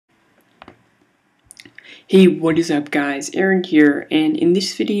Hey, what is up guys, Aaron here, and in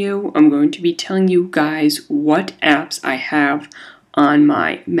this video I'm going to be telling you guys what apps I have on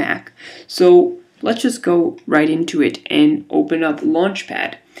my Mac. So let's just go right into it and open up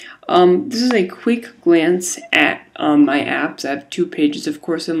Launchpad. This is a quick glance at my apps. I have 2 pages of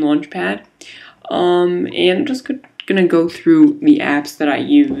course in Launchpad, and I'm just gonna go through the apps that I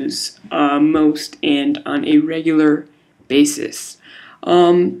use most and on a regular basis.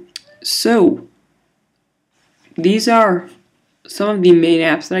 So these are some of the main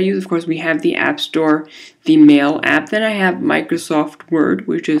apps that I use. Of course, we have the App Store, the Mail app. Then I have Microsoft Word,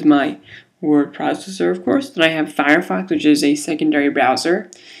 which is my word processor, of course. Then I have Firefox, which is a secondary browser.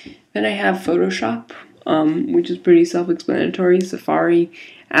 Then I have Photoshop, which is pretty self-explanatory. Safari,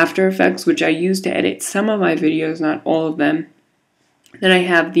 After Effects, which I use to edit some of my videos, not all of them. Then I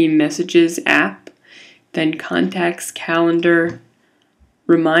have the Messages app. Then Contacts, Calendar,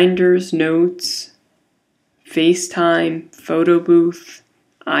 Reminders, Notes, FaceTime, Photo Booth,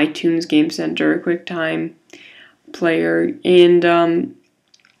 iTunes, Game Center, QuickTime, Player, and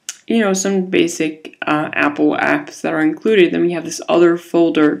some basic Apple apps that are included. Then we have this other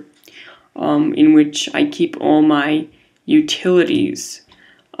folder in which I keep all my utilities.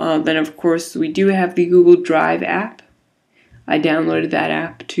 Then of course we do have the Google Drive app. I downloaded that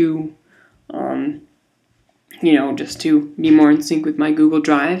app to just to be more in sync with my Google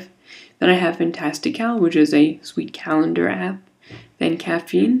Drive. Then I have Fantastical, which is a sweet calendar app. Then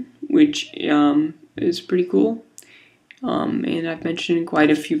Caffeine, which is pretty cool, and I've mentioned in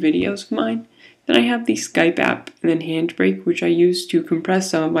quite a few videos of mine. Then I have the Skype app, and then Handbrake, which I use to compress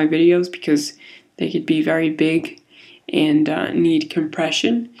some of my videos because they could be very big and need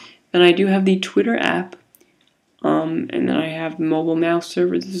compression. Then I do have the Twitter app, and then I have Mobile Mouse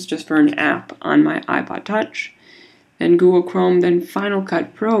Server. This is just for an app on my iPod Touch. Then Google Chrome, then Final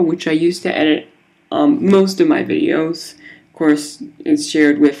Cut Pro, which I use to edit most of my videos. Of course, it's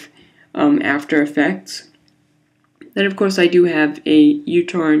shared with After Effects. Then, of course, I do have a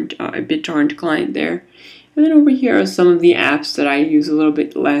uTorrent, a BitTorrent client there. And then over here are some of the apps that I use a little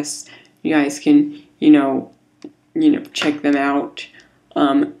bit less. You guys can, check them out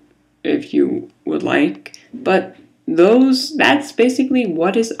if you would like. But that's basically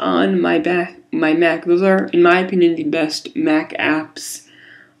what is on my Mac. Those are, in my opinion, the best Mac apps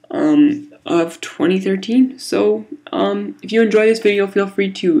of 2013. So if you enjoy this video, feel free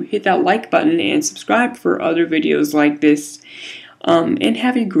to hit that like button and subscribe for other videos like this. And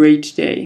have a great day.